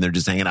salesmen and they're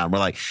just hanging out. And we're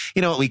like,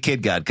 you know what? We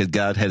kid God because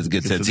God has a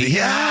good sense of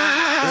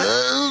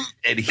humor.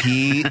 And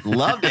he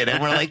loved it.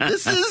 And we're like,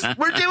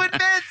 we're doing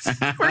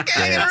bits. We're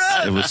getting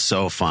it. It was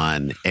so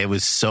fun. It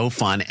was so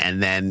fun.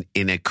 And then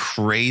in a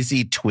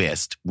crazy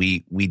twist,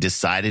 we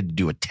decided to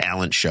do a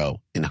talent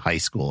show in high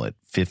school at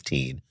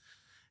 15.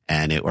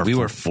 And we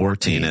were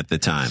 14 at the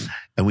time.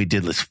 And we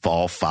did this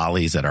fall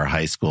follies at our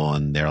high school.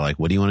 And they're like,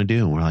 "What do you want to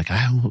do?" And we're like,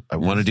 I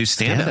want to do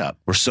stand-up.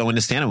 We're so into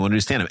stand-up. We want to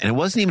do stand-up. And it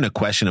wasn't even a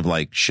question of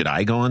like, should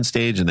I go on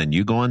stage and then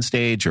you go on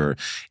stage? And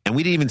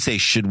we didn't even say,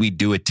 should we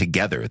do it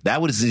together?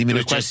 That wasn't even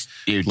a question.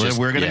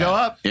 We're going to go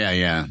up.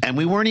 Yeah. And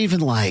we weren't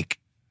even like,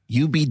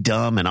 you be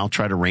dumb and I'll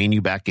try to rein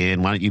you back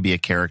in. Why don't you be a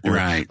character?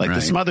 Right, like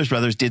the Smothers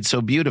Brothers did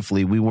so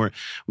beautifully. We weren't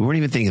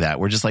even thinking of that.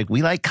 We're just like,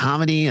 we like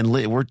comedy and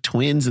we're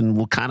twins and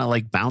we'll kind of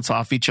like bounce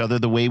off each other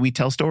the way we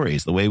tell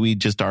stories, the way we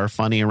just are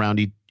funny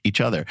around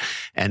each other.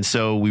 And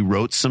so we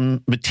wrote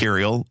some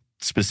material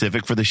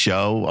specific for the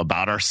show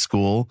about our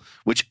school,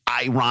 which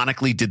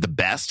ironically did the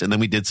best. And then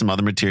we did some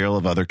other material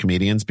of other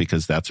comedians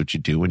because that's what you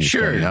do when you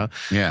start out.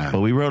 Yeah. But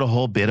we wrote a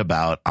whole bit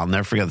about, I'll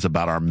never forget this,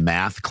 about our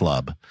math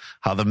club,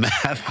 how the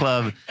math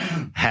club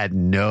had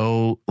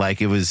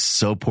it was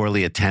so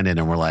poorly attended.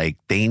 And we're like,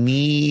 they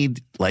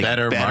need like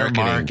better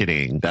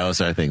marketing. That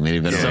was our thing. Maybe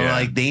better. So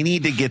like they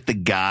need to get the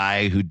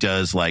guy who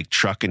does like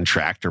truck and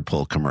tractor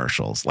pull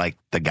commercials, like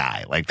the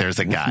guy, like there's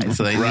a guy.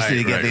 So they just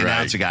need to get the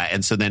announcer guy.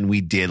 And so then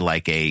we did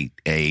like a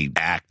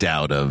act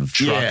out of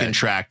truck and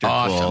tractor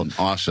pull.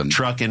 Awesome.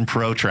 Truck and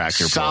pro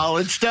tractor pull.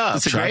 Solid stuff.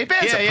 It's a great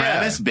bit. It's a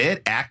premise,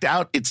 bit, act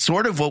out. It's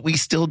sort of what we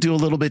still do a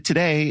little bit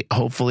today,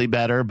 hopefully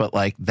better, but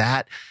like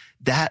that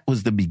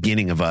was the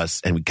beginning of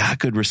us, and we got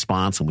good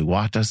response, and we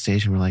walked off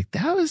stage and we're like,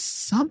 that was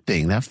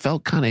something that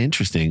felt kind of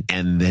interesting.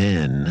 And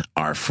then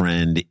our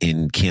friend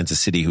in Kansas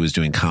City who was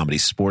doing comedy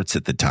sports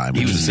at the time,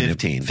 he was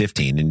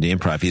 15 in the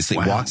improv, he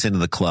walks into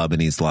the club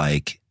and he's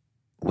like,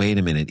 wait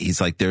a minute.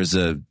 He's like, there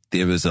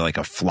was like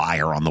a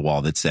flyer on the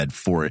wall that said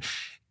for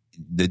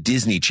the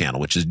Disney Channel,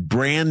 which is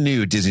brand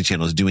new. Disney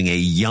Channel is doing a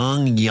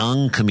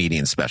young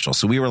comedian special.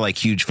 So we were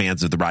like huge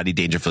fans of the Rodney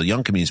Dangerfield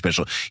young comedian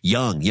special.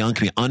 Young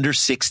comedian under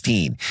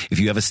 16. If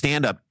you have a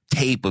stand-up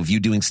tape of you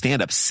doing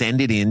stand-up,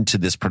 send it in to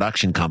this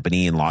production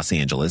company in Los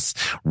Angeles,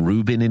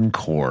 Rubin and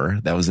Core.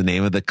 That was the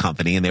name of the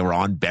company, and they were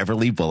on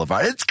Beverly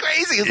Boulevard. It's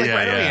crazy. It's like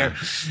right over here.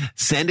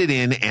 Send it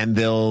in, and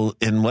they'll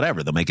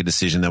make a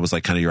decision. That was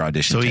like kind of your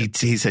audition. So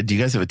he said, do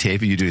you guys have a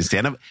tape of you doing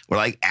stand-up? We're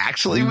like,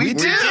 actually, we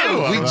do.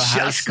 We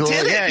just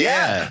did it.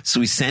 Yeah. So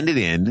we send it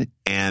in,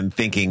 and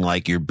thinking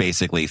like you're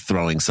basically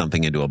throwing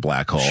something into a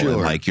black hole. Sure.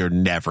 And like you're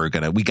never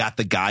we got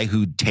the guy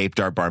who taped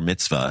our bar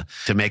mitzvah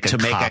to make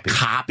a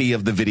copy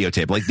of the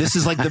videotape. Like this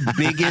is like the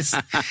biggest,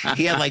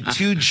 he had like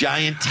 2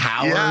 giant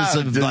towers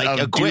of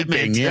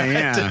equipment.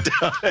 Yeah.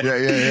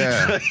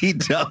 So he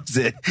dubs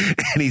it,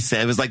 and he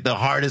said it was like the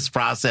hardest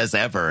process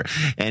ever.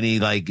 And he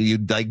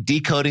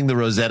decoding the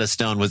Rosetta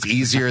Stone was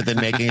easier than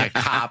making a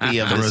copy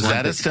of the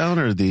Rosetta Stone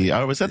or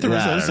was that the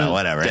Rosetta Stone?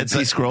 Whatever. Dead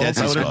Sea Scrolls.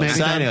 So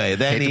anyway,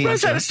 then the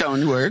Rosetta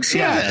Stone works.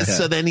 Yeah.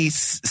 So then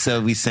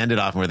so we send it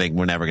off, and we're thinking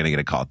we're never going to get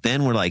a call.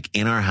 Then we're like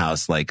in our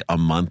house like a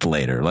month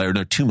later, or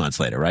no, 2 months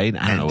later, right?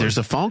 I don't know. There's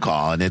a phone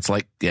call, and it's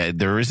like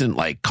there isn't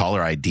like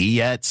caller ID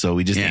yet, so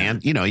we just you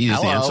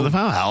just answer the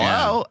phone.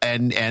 Hello,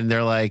 and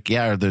they're like,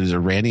 there's a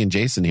Randy and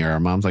Jason here. Our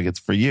mom's like, it's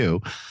for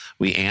you.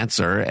 We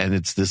answer, and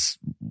it's this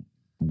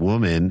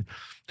woman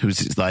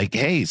who's like,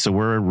 hey, so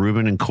we're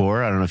Rubin and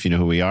Core. I don't know if you know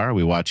who we are.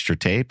 We watched your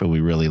tape and we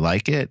really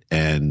like it.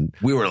 And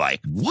we were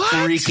like, what?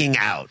 Freaking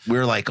out. We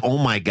were like, oh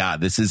my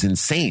God, this is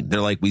insane. They're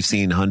like, we've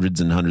seen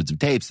hundreds and hundreds of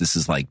tapes. This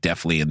is like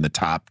definitely in the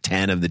top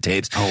 10 of the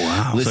tapes. Oh,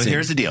 wow. Listen, so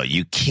here's the deal.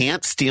 You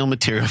can't steal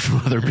material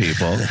from other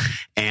people.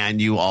 And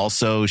you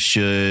also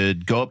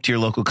should go up to your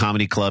local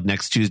comedy club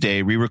next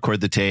Tuesday,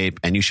 re-record the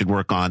tape, and you should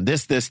work on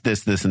this,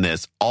 and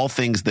this. All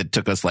things that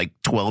took us like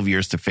 12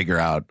 years to figure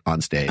out on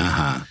stage.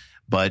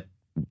 But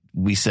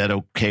we said,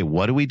 okay,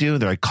 what do we do?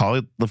 They're like,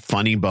 call the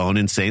Funny Bone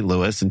in St.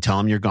 Louis and tell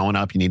them you're going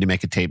up. You need to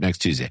make a tape next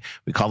Tuesday.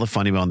 We call the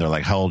Funny Bone. They're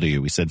like, how old are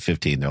you? We said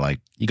 15. They're like,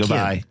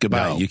 goodbye.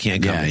 No, you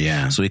can't come.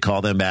 Yeah. So we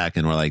call them back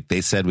and we're like, they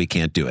said we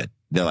can't do it.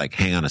 They're like,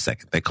 hang on a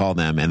second. They call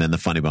them, and then the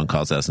Funny Bone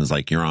calls us and is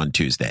like, you're on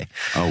Tuesday.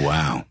 Oh,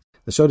 wow.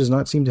 The show does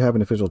not seem to have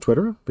an official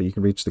Twitter, but you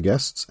can reach the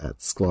guests at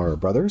Sklar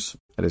Brothers.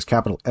 That is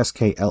capital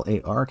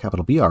SKLAR,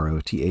 capital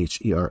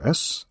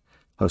BROTHERS.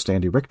 Host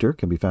Andy Richter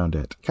can be found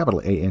at capital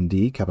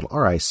AND, capital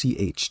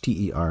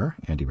RICHTER,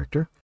 Andy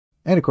Richter.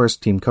 And of course,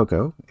 Team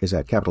Coco is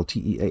at capital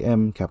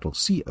TEAM, capital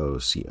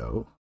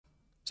COCO.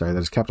 Sorry, that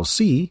is capital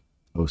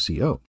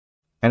COCO.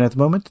 And at the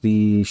moment,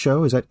 the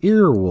show is at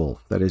Earwolf,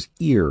 that is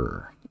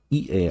ear,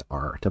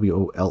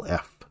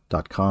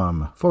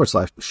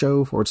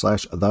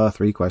 EARWOLF.com/show/the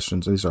 3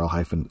 questions. These are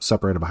all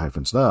separated by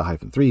hyphens, the,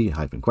 -3,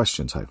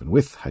 -questions,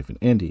 -with,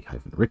 -Andy,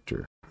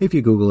 -Richter. If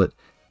you Google it,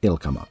 it'll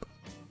come up.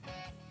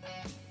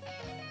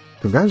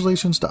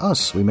 Congratulations to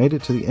us. We made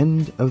it to the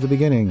end of the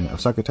beginning of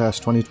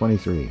Succotash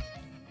 2023.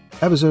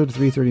 Episode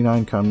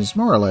 339 comes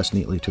more or less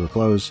neatly to a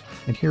close,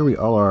 and here we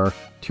all are,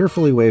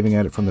 tearfully waving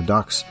at it from the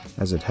docks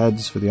as it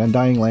heads for the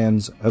undying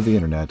lands of the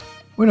internet,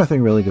 where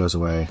nothing really goes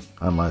away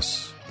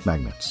unless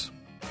magnets.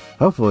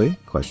 Hopefully,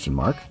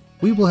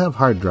 we will have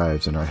hard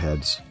drives in our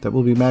heads that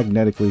will be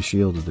magnetically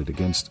shielded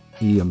against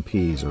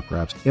EMPs or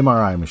perhaps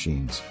MRI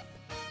machines.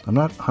 I'm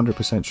not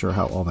 100% sure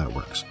how all that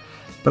works,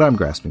 but I'm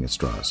grasping at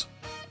straws.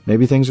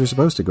 Maybe things are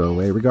supposed to go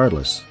away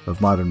regardless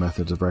of modern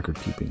methods of record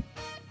keeping.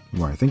 The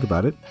more I think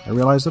about it, I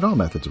realize that all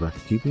methods of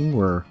record keeping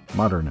were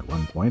modern at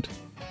one point.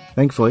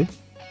 Thankfully,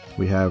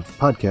 we have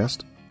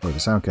podcast, or the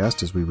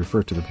Soundcast as we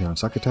refer to them here on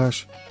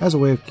Succotash, as a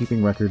way of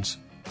keeping records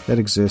that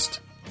exist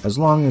as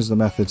long as the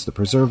methods that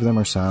preserve them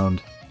are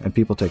sound and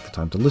people take the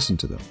time to listen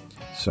to them.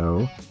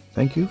 So,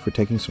 thank you for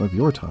taking some of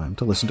your time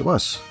to listen to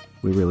us.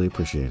 We really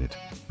appreciate it.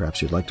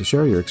 Perhaps you'd like to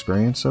share your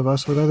experience of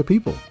us with other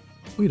people.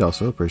 We'd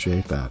also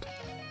appreciate that.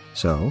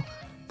 So,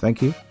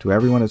 thank you to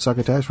everyone at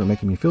Succotash for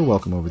making me feel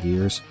welcome over the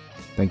years.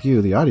 Thank you,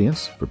 the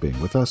audience, for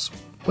being with us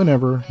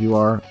whenever you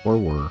are or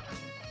were.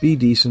 Be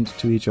decent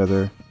to each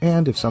other,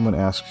 and if someone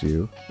asks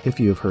you if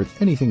you have heard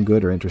anything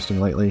good or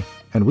interesting lately,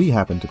 and we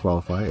happen to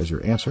qualify as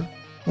your answer,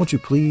 won't you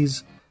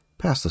please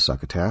pass the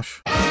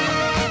Succotash?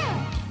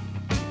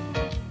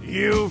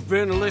 You've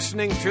been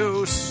listening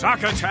to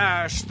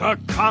Succotash, the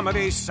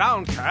comedy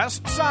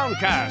soundcast,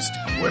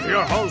 with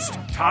your host,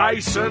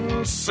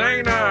 Tyson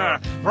Saner.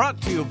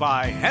 Brought to you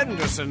by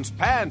Henderson's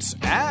Pants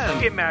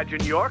and...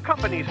 Imagine your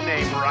company's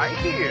name right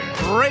here.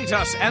 Rate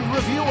us and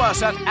review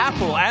us at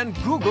Apple and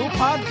Google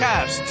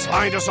Podcasts.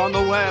 Find us on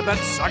the web at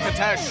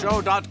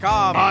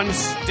succotashshow.com, on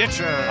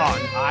Stitcher, on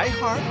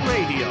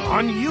iHeartRadio,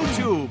 on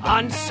YouTube,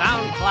 on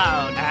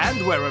SoundCloud,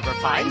 and wherever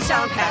fine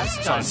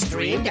soundcasts are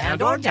streamed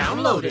and or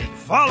downloaded.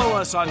 Follow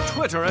us on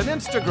Twitter and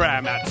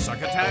Instagram at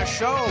Succotash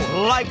Show.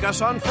 Like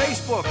us on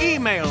Facebook.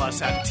 Email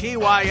us at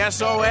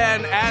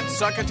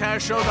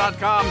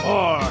tyson@succotashshow.com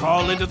or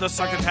call into the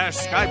Succotash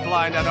Skype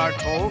line at our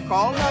toll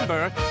call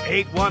number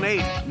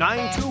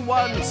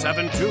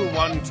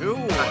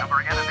 818-921-7212. That number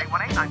again is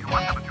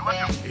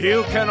 818-921-7212.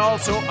 You can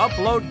also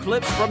upload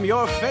clips from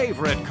your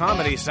favorite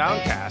comedy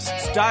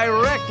soundcasts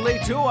directly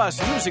to us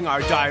using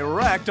our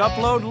direct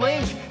upload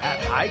link at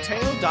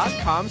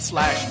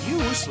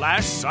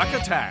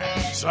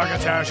hightail.com/u/succotash.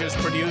 Succotash is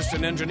produced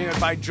and engineered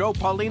by Joe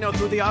Paulino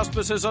through the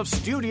auspices of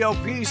Studio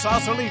P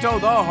Sausalito,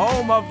 the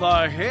home of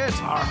the hit.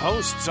 Our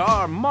hosts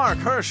are Mark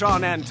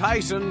Hershon and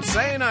Tyson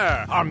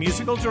Saner. Our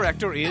musical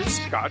director is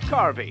Scott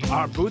Carvey.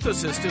 Our booth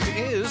assistant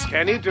is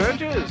Kenny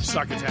Durges.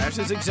 Succotash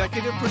is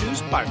executive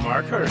produced by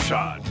Mark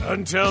Hershon.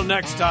 Until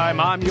next time,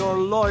 I'm your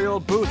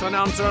loyal booth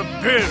announcer,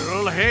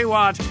 Bill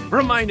Haywatt,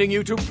 reminding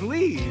you to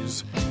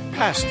please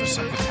pass the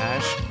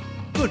Succotash.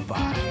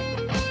 Goodbye.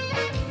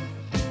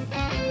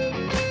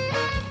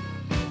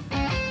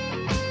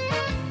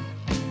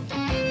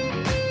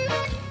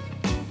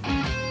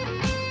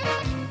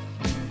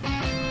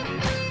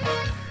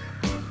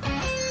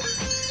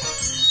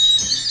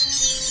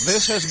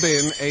 This has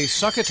been a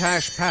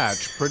Succotash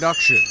Patch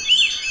production.